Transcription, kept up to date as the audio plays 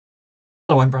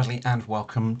Hello, I'm Bradley and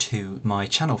welcome to my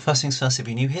channel. First things first, if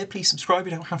you're new here, please subscribe.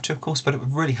 You don't have to, of course, but it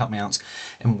would really help me out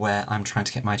in where I'm trying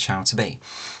to get my channel to be.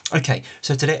 Okay,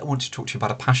 so today I want to talk to you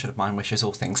about a passion of mine, which is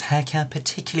all things hair care,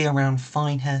 particularly around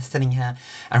fine hair, thinning hair,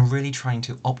 and really trying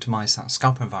to optimize that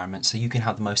scalp environment so you can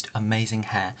have the most amazing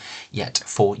hair yet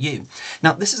for you.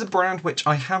 Now, this is a brand which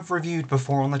I have reviewed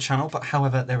before on the channel, but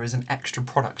however, there is an extra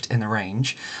product in the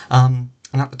range.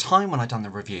 And at the time when I'd done the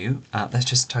review, let's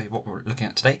just tell you what we're looking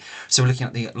at today. So we're looking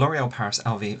at the L'Oreal Paris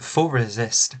LV Full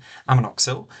Resist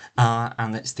Aminexil,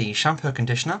 and it's the shampoo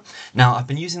conditioner. Now, I've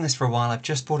been using this for a while. I've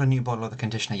just bought a new bottle of the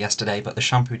conditioner yesterday, but the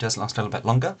shampoo does last a little bit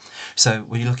longer. So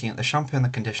we're looking at the shampoo and the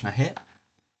conditioner here.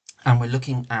 And we're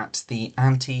looking at the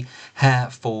anti-hair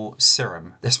fall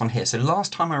serum, this one here. So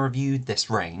last time I reviewed this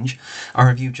range, I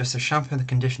reviewed just the shampoo and the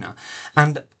conditioner.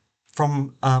 And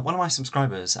from one of my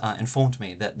subscribers informed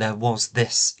me that there was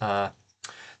this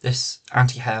this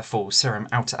anti-hair fall serum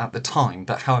out at the time,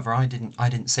 but however I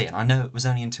didn't see it. I know it was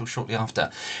only until shortly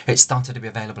after it started to be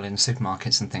available in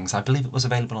supermarkets and things. I believe it was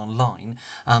available online,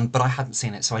 but I hadn't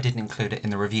seen it, so I didn't include it in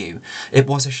the review. It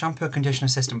was a shampoo conditioner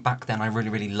system back then I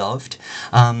really loved,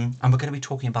 and we're going to be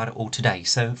talking about it all today.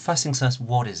 So first things first,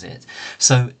 what is it?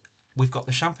 So we've got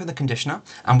the shampoo and the conditioner,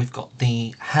 and we've got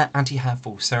the anti-hair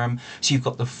fall serum. So you've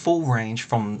got the full range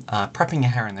from prepping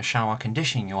your hair in the shower,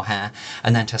 conditioning your hair,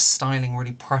 and then to styling,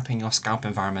 really prepping your scalp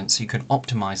environment so you can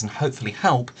optimize and hopefully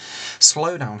help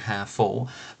slow down hair fall.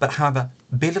 But however,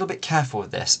 be a little bit careful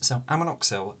with this. So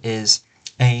Aminexil is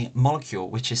a molecule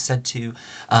which is said to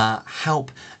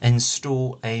help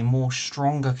install a more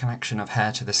stronger connection of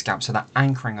hair to the scalp, so that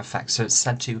anchoring effect. So it's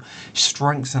said to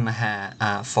strengthen the hair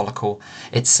follicle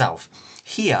itself.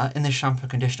 Here in this shampoo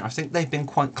conditioner, I think they've been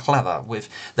quite clever with,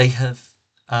 they have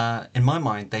in my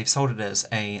mind, they've sold it as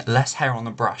a less hair on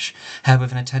the brush, hair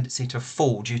with a tendency to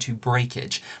fall due to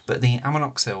breakage. But the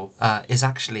Aminexil is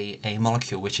actually a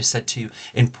molecule which is said to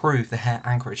improve the hair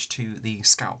anchorage to the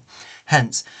scalp,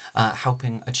 hence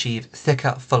helping achieve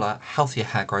thicker, fuller, healthier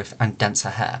hair growth and denser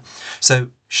hair.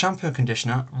 So shampoo and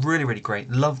conditioner, really great.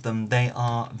 Love them. They're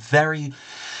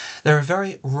a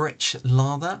very rich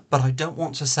lather, but I don't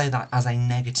want to say that as a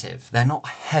negative. They're not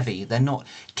heavy, they're not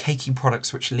cakey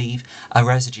products which leave a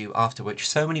residue after, which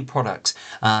so many products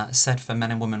said for men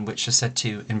and women, which are said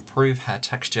to improve hair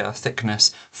texture,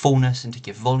 thickness, fullness, and to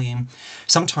give volume.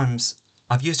 Sometimes,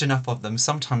 I've used enough of them,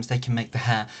 sometimes they can make the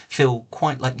hair feel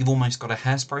quite like you've almost got a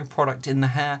hairspray product in the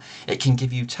hair. It can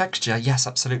give you texture, yes,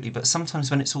 absolutely, but sometimes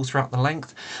when it's all throughout the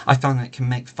length, I find that it can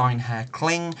make fine hair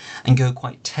cling and go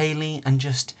quite taily and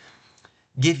just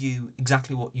give you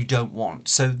exactly what you don't want.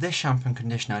 So this shampoo and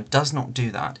conditioner does not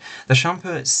do that. The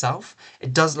shampoo itself,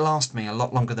 it does last me a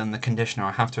lot longer than the conditioner,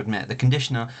 I have to admit. The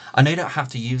conditioner, I know you don't have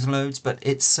to use loads, but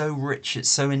it's so rich, it's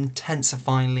so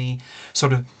intensifyingly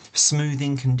sort of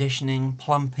smoothing, conditioning,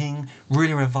 plumping,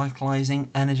 really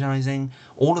revitalizing, energizing,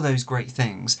 all of those great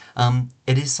things.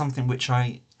 It is something which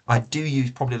I do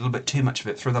use probably a little bit too much of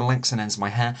it through the lengths and ends of my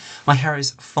hair. My hair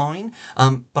is fine,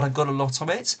 but I've got a lot of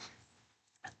it.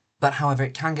 But however,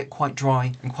 it can get quite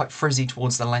dry and quite frizzy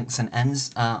towards the lengths and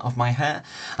ends of my hair.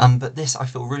 But this I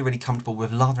feel really comfortable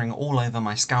with, lathering all over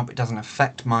my scalp. It doesn't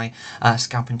affect my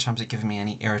scalp in terms of giving me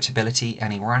any irritability,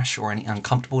 any rash, or any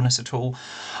uncomfortableness at all.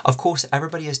 Of course,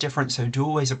 everybody is different, so do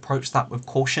always approach that with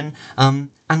caution.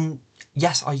 And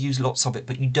yes, I use lots of it,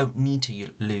 but you don't need to you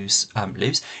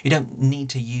don't need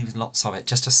to use lots of it.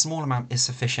 Just a small amount is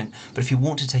sufficient. But if you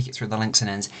want to take it through the lengths and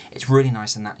ends, it's really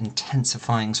nice in that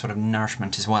intensifying sort of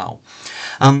nourishment as well.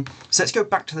 So let's go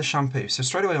back to the shampoo. So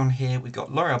straight away on here, we've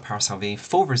got L'Oreal Paris LV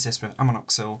Full Resist with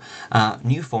Aminexil,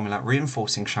 new formula,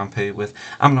 reinforcing shampoo with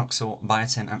Aminexil,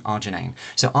 biotin, and arginine.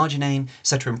 So arginine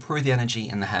said to improve the energy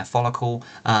in the hair follicle.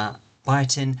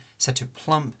 Biotin said to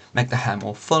plump, make the hair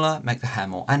more fuller, make the hair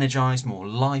more energized, more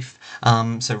life.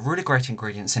 So really great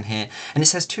ingredients in here. And it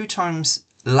says 2 times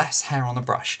less hair on the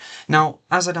brush. Now,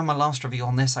 as I done my last review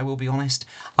on this, I will be honest,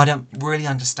 I don't really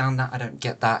understand that. I don't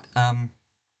get that.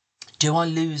 Do I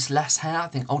lose less hair? I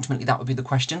think ultimately that would be the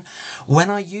question. When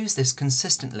I use this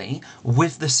consistently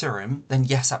with the serum, then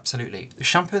yes, absolutely. The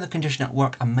shampoo and the conditioner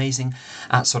work amazing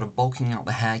at sort of bulking out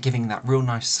the hair, giving that real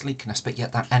nice sleekness, but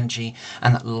yet that energy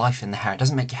and that life in the hair. It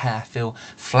doesn't make your hair feel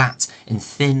flat and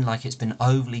thin like it's been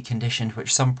overly conditioned,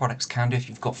 which some products can do. If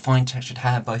you've got fine textured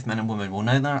hair, both men and women will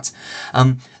know that.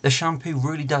 The shampoo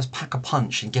really does pack a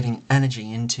punch in getting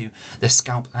energy into the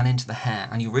scalp and into the hair,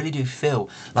 and you really do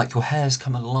feel like your hair's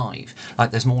come alive.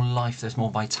 Like there's more life, there's more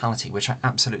vitality, which I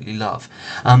absolutely love.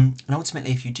 And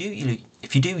ultimately, if you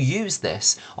do use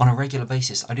this on a regular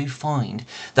basis, I do find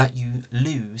that you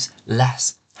lose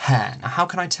less hair. Now, how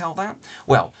can I tell that?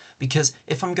 Well, because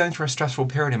if I'm going through a stressful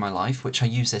period in my life, which I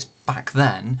used this back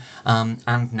then,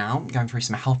 and now I'm going through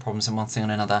some health problems and one thing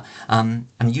and another, and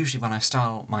usually when I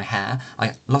style my hair, I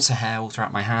get lots of hair all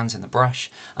throughout my hands in the brush,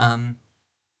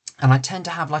 and I tend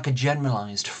to have like a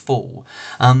generalised fall.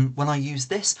 When I use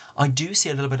this, I do see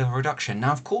a little bit of a reduction.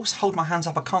 Now, of course, hold my hands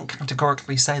up, I can't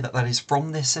categorically say that that is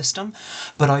from this system,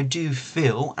 but I do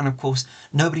feel, and of course,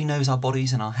 nobody knows our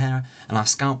bodies and our hair and our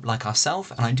scalp like ourselves,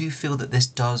 and I do feel that this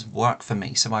does work for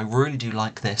me, so I really do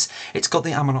like this. It's got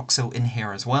the Aminexil in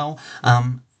here as well.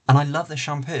 And I love the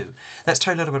shampoo. Let's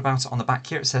tell you a little bit about it on the back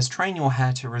here. It says, train your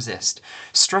hair to resist.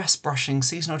 Stress, brushing,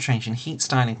 seasonal change and heat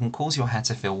styling can cause your hair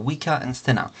to feel weaker and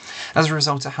thinner. As a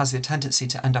result, it has the tendency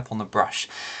to end up on the brush.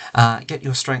 Get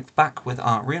your strength back with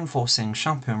our reinforcing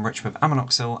shampoo enriched with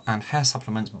Aminexil and hair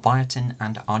supplements biotin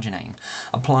and arginine.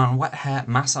 Apply on wet hair,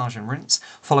 massage and rinse.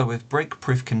 Follow with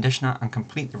break-proof conditioner and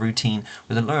complete the routine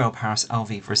with the L'Oreal Paris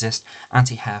LV Resist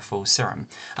Anti-Hair Fall Serum.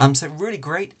 So really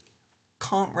great.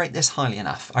 Can't rate this highly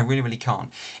enough. I really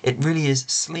can't. It really is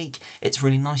sleek. It's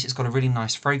really nice. It's got a really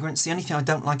nice fragrance. The only thing I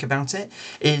don't like about it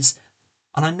is,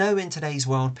 and I know in today's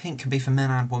world pink can be for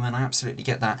men and women, I absolutely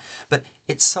get that, but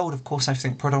it's sold, of course, I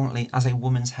think predominantly as a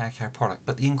woman's hair care product,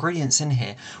 but the ingredients in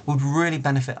here would really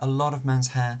benefit a lot of men's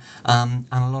hair and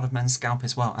a lot of men's scalp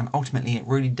as well, and ultimately it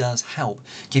really does help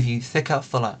give you thicker,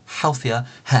 fuller, healthier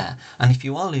hair. And if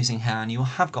you are losing hair and you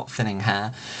have got thinning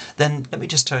hair, then let me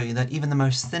just tell you that even the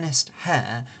most thinnest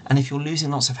hair, and if you're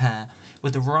losing lots of hair,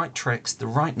 with the right tricks, the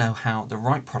right know-how, the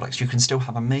right products, you can still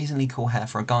have amazingly cool hair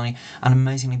for a guy and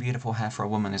amazingly beautiful hair for a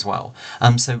woman as well.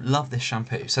 So love this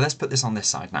shampoo. So let's put this on this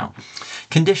side now.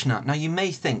 Conditioner. Now you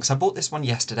may think, so I bought this one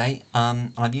yesterday,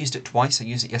 and I've used it twice. I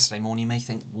used it yesterday morning. You may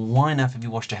think, why on earth have you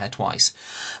washed your hair twice?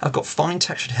 I've got fine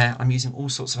textured hair. I'm using all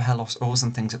sorts of hair loss oils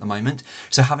and things at the moment.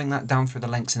 So having that down through the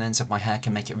lengths and ends of my hair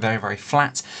can make it very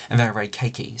flat and very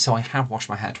cakey. So I have washed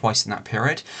my hair twice in that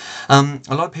period. A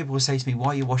lot of people will say to me, why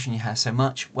are you washing your hair so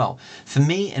much? Well, for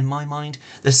me, in my mind,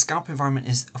 the scalp environment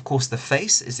is, of course, the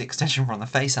face is the extension from the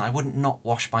face, and I wouldn't not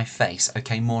wash my face,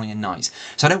 okay, morning and night.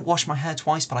 So I don't wash my hair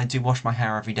twice, but I do wash my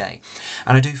hair every day.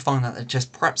 And I do find that it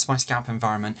just preps my scalp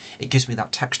environment. It gives me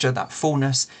that texture, that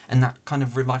fullness, and that kind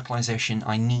of revitalization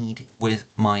I need with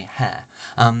my hair.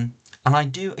 And I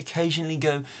do occasionally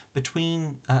go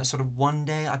between sort of one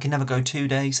day, I can never go 2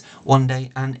 days, one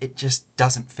day, and it just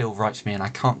doesn't feel right to me, and I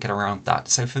can't get around that.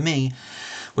 So for me,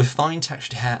 with fine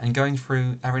textured hair and going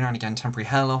through every now and again temporary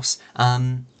hair loss,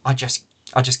 I just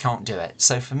can't do it.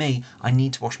 So for me, I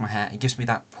need to wash my hair. It gives me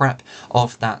that prep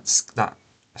of that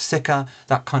thicker,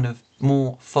 that kind of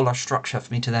more fuller structure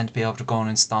for me to then be able to go on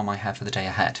and style my hair for the day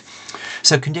ahead.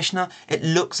 So conditioner, it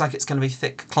looks like it's going to be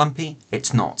thick, clumpy.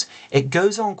 It's not. It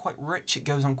goes on quite rich. It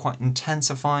goes on quite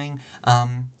intensifying.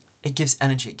 It gives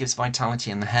energy, it gives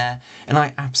vitality in the hair, and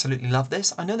I absolutely love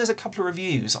this. I know there's a couple of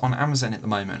reviews on Amazon at the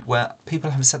moment where people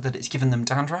have said that it's given them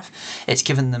dandruff, it's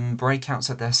given them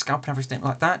breakouts of their scalp and everything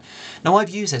like that. Now,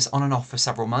 I've used this on and off for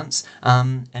several months,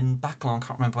 and back along, I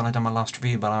can't remember when I done my last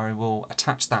review, but I will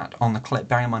attach that on the clip.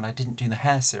 Bearing in mind I didn't do the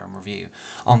hair serum review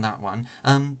on that one,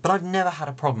 but I've never had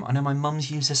a problem. I know my mum's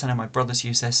used this, I know my brother's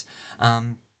used this,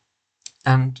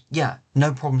 and yeah,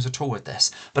 no problems at all with this.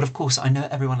 But of course, I know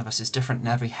every one of us is different and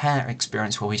every hair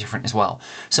experience will be different as well.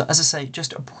 So as I say,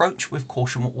 just approach with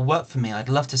caution. What will work for me, I'd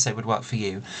love to say would work for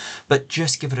you, but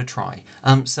just give it a try.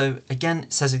 So again,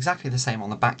 it says exactly the same on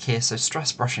the back here. So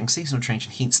stress, brushing, seasonal change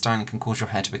and heat styling can cause your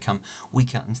hair to become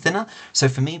weaker and thinner. So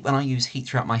for me, when I use heat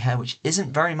throughout my hair, which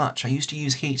isn't very much, I used to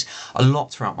use heat a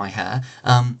lot throughout my hair.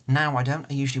 Now I don't.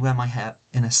 I usually wear my hair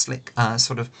in a slick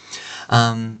sort of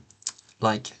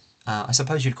I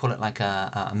suppose you'd call it like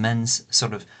a men's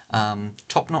sort of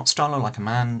top knot style, or like a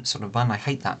man sort of bun. I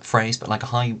hate that phrase, but like a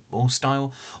high ball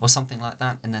style or something like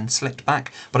that, and then slicked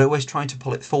back. But I always try to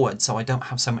pull it forward so I don't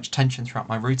have so much tension throughout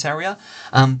my root area.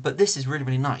 But this is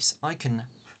really nice. I can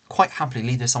quite happily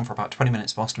leave this on for about 20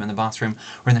 minutes whilst I'm in the bathroom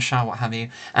or in the shower, what have you.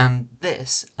 And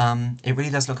this, it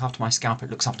really does look after my scalp, it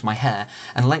looks after my hair,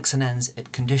 and lengths and ends,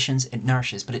 it conditions, it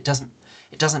nourishes, but it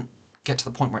doesn't get to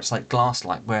the point where it's like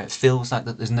glass-like, where it feels like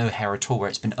that there's no hair at all, where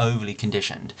it's been overly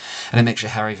conditioned, and it makes your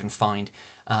hair even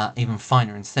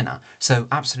finer and thinner. So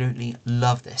absolutely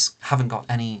love this. Haven't got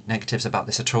any negatives about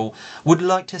this at all. Would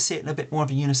like to see it in a bit more of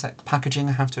a unisex packaging,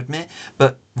 I have to admit,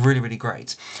 but really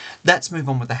great. Let's move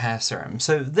on with the hair serum.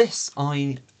 So this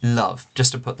I love,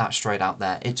 just to put that straight out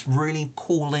there. It's really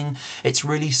cooling, it's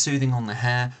really soothing on the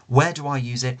hair. Where do I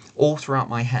use it? All throughout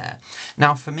my hair.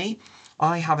 Now for me,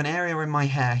 I have an area in my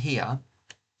hair here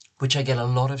which I get a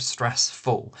lot of stress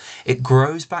for. It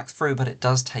grows back through, but it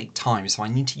does take time. So I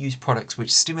need to use products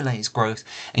which stimulates growth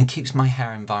and keeps my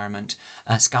hair environment,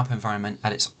 scalp environment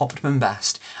at its optimum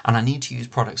best. And I need to use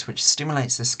products which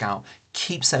stimulates the scalp,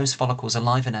 keeps those follicles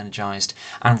alive and energized,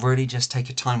 and really just take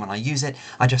a time when I use it.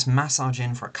 I just massage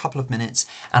in for a couple of minutes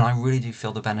and I really do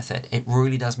feel the benefit. It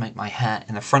really does make my hair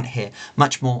in the front here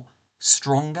much more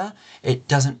stronger. It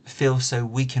doesn't feel so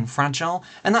weak and fragile,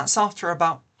 and that's after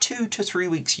about 2 to 3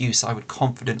 weeks use, I would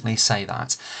confidently say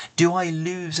that. Do I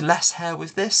lose less hair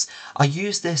with this? I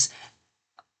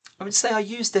would say I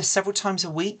use this several times a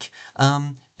week,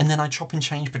 and then I chop and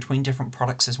change between different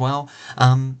products as well.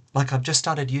 Like I've just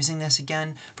started using this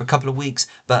again for a couple of weeks,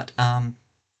 but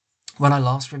when I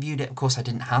last reviewed it, of course, I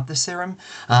didn't have the serum,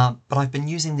 but I've been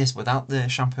using this without the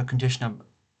shampoo conditioner.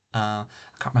 I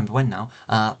can't remember when now,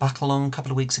 back along a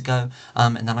couple of weeks ago,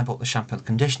 and then I bought the shampoo and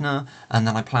conditioner, and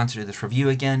then I plan to do this review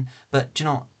again. But do you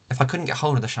know what? If I couldn't get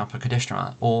hold of the shampoo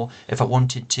conditioner, or if I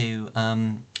wanted to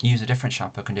use a different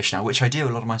shampoo conditioner, which I do,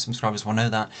 a lot of my subscribers will know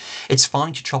that, it's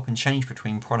fine to chop and change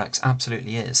between products,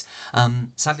 absolutely is.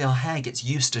 Sadly, our hair gets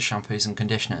used to shampoos and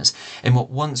conditioners. In what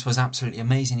once was absolutely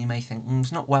amazing, you may think,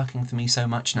 it's not working for me so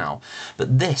much now.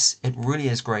 But this, it really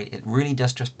is great. It really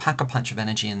does just pack a punch of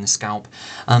energy in the scalp.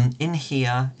 In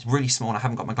here, it's really small, I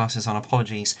haven't got my glasses on,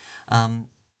 apologies.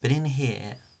 But in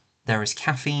here, there is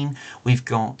caffeine, we've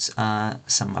got I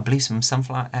believe some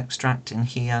sunflower extract in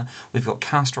here, we've got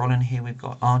castor oil in here, we've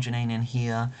got arginine in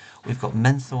here, we've got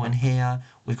menthol in here,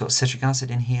 we've got citric acid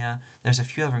in here, there's a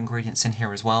few other ingredients in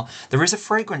here as well. There is a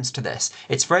fragrance to this.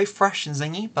 It's very fresh and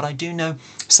zingy, but I do know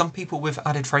some people with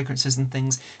added fragrances and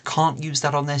things can't use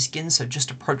that on their skin, so just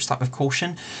approach that with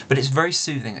caution. But it's very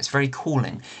soothing, it's very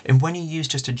cooling, and when you use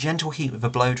just a gentle heat with a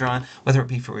blow dryer, whether it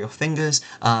be for your fingers,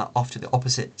 off to the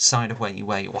opposite side of where you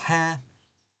wear your hair,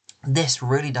 this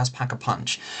really does pack a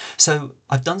punch. So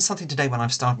I've done something today when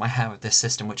I've styled my hair with this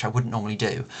system which I wouldn't normally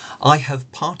do. I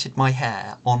have parted my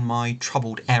hair on my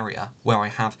troubled area where I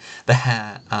have the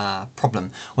hair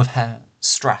problem with hair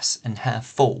stress and hair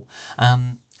fall.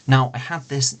 Now, I had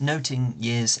this noting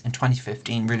years in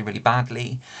 2015 really, really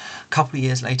badly. A couple of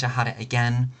years later, I had it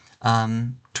again.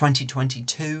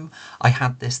 2022, I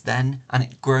had this then, and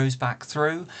it grows back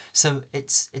through. So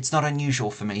it's not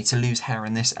unusual for me to lose hair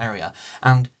in this area,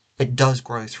 and it does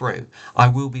grow through. I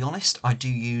will be honest, I do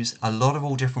use a lot of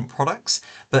all different products,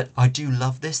 but I do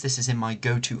love this. This is in my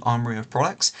go-to armory of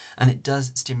products, and it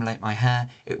does stimulate my hair.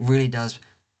 It really does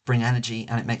bring energy,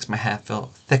 and it makes my hair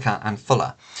feel thicker and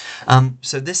fuller.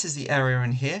 So this is the area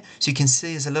in here. So you can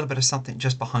see there's a little bit of something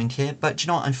just behind here, but do you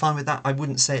know what? I'm fine with that. I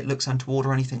wouldn't say it looks untoward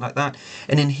or anything like that.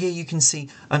 And in here you can see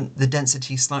the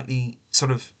density slightly sort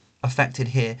of affected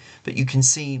here, but you can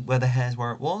see where the hair's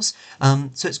where it was.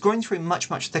 So it's growing through much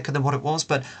thicker than what it was,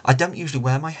 but I don't usually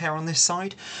wear my hair on this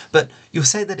side. But you'll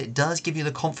say that it does give you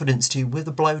the confidence to, with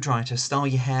a blow dryer, to style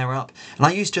your hair up. And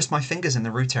I use just my fingers in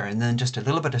the root area and then just a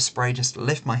little bit of spray just to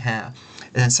lift my hair.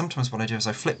 And then sometimes what I do is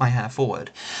I flip my hair forward.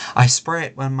 I spray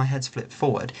it when my head's flipped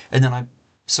forward, and then I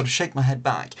sort of shake my head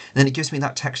back, and then it gives me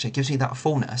that texture, it gives me that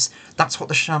fullness. That's what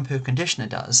the shampoo conditioner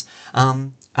does.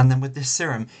 And then with this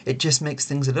serum, it just makes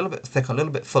things a little bit thicker, a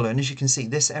little bit fuller. And as you can see,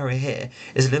 this area here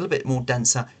is a little bit more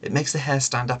denser. It makes the hair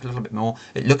stand up a little bit more.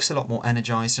 It looks a lot more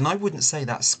energized. And I wouldn't say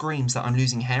that screams that I'm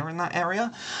losing hair in that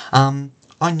area.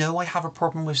 I know I have a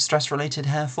problem with stress-related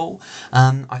hair fall.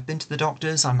 I've been to the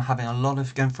doctors. I'm having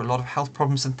going for a lot of health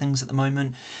problems and things at the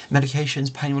moment.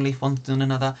 Medications, pain relief, one thing and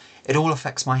another. It all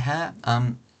affects my hair.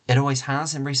 It always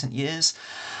has in recent years.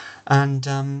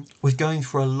 And with going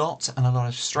through a lot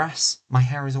of stress, my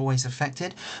hair is always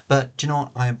affected. But do you know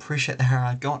what? I appreciate the hair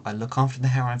I've got. I look after the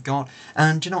hair I've got.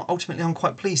 And do you know what? Ultimately, I'm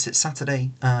quite pleased. It's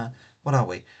Saturday. What are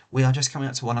we? We are just coming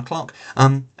up to 1 o'clock.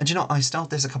 And do you know what? I styled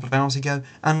this a couple of hours ago,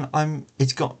 and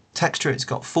it's got texture, it's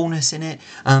got fullness in it,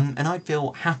 and I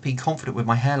feel happy, confident with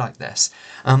my hair like this.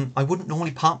 I wouldn't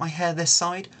normally part my hair this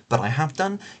side, but I have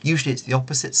done. Usually it's the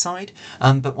opposite side.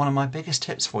 But one of my biggest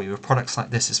tips for you with products like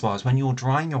this as well is when you're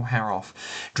drying your hair off,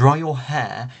 dry your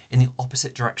hair in the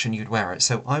opposite direction you'd wear it.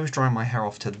 So I was drying my hair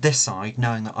off to this side,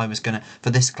 knowing that I was going to, for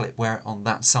this clip, wear it on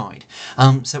that side.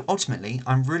 So ultimately,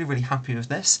 I'm really, really happy with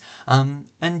this.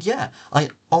 And yeah, I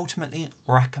ultimately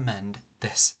recommend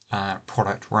this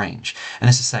product range. And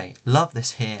as I say, love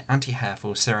this here anti-hair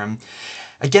fall serum.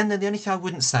 Again, the only thing I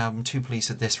wouldn't say I'm too pleased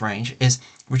with this range is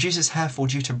reduces hair fall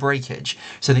due to breakage.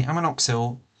 So the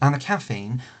Aminexil and the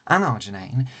caffeine and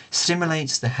arginine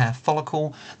stimulates the hair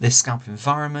follicle, the scalp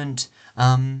environment,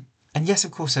 and yes,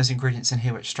 of course, there's ingredients in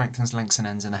here which strengthens links and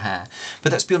ends in the hair.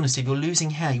 But let's be honest, if you're losing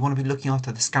hair, you want to be looking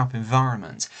after the scalp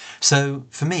environment. So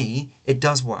for me, it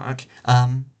does work.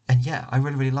 And yeah, I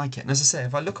really, really like it. And as I say,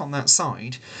 if I look on that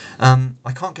side,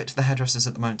 I can't get to the hairdressers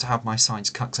at the moment to have my sides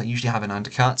cut because I usually have an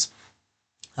undercut.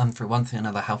 Through one thing or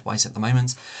another health-wise at the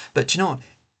moment. But do you know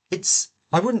what?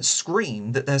 I wouldn't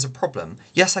scream that there's a problem.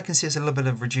 Yes, I can see there's a little bit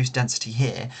of reduced density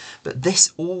here, but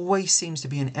this always seems to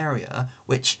be an area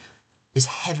which is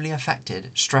heavily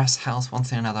affected. Stress, health, one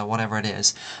thing or another, whatever it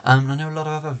is. I know a lot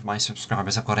of other of my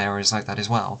subscribers have got areas like that as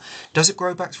well. Does it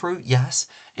grow back through? Yes.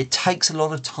 It takes a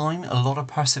lot of time, a lot of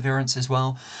perseverance as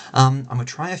well. I'm going to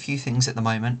try a few things at the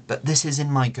moment, but this is in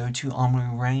my go-to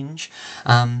armouring range,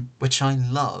 which I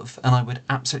love, and I would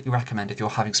absolutely recommend if you're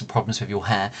having some problems with your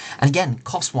hair. And again,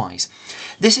 cost-wise,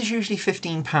 this is usually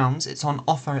 £15. It's on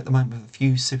offer at the moment with a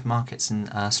few supermarkets and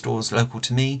stores local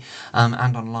to me,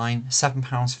 and online,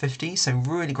 £7.50. So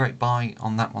really great buy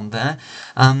on that one there.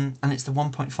 And it's the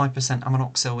 1.5%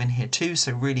 Aminexil in here too,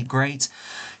 so really great.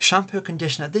 Shampoo,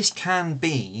 conditioner, this can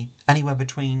be anywhere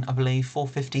between, I believe,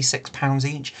 £4.50, £6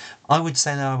 each. I would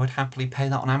say that I would happily pay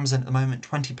that on Amazon at the moment,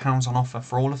 £20 on offer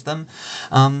for all of them.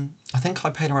 I think I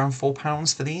paid around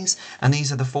 £4 for these, and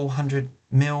these are the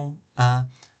 400ml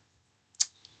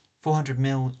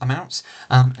amounts.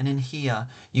 And in here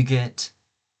you get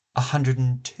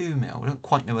 102ml. I don't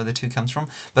quite know where the 2 comes from,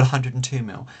 but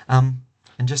 102ml.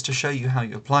 And just to show you how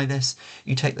you apply this,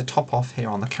 you take the top off here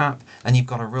on the cap, and you've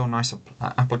got a real nice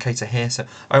applicator here. So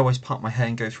I always part my hair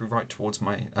and go through right towards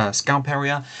my scalp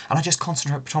area, and I just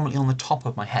concentrate predominantly on the top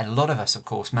of my head. A lot of us, of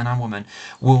course, men and women,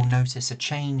 will notice a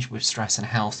change with stress and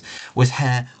health, with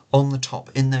hair on the top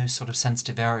in those sort of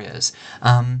sensitive areas.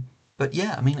 But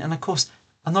yeah, I mean, and of course,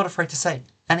 I'm not afraid to say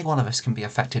any one of us can be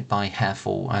affected by hair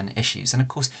fall and issues, and of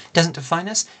course it doesn't define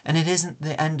us, and it isn't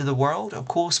the end of the world, of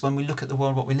course, when we look at the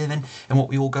world, what we live in and what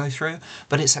we all go through,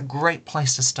 but it's a great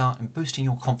place to start in boosting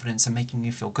your confidence and making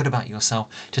you feel good about yourself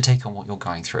to take on what you're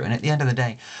going through. And at the end of the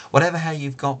day, whatever hair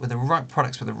you've got, with the right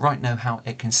products, with the right know-how,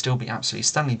 it can still be absolutely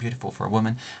stunningly beautiful for a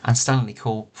woman and stunningly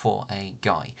cool for a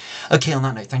guy. Okay, on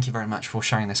that note, thank you very much for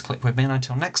sharing this clip with me, and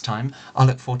until next time, I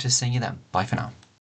look forward to seeing you then. Bye for now.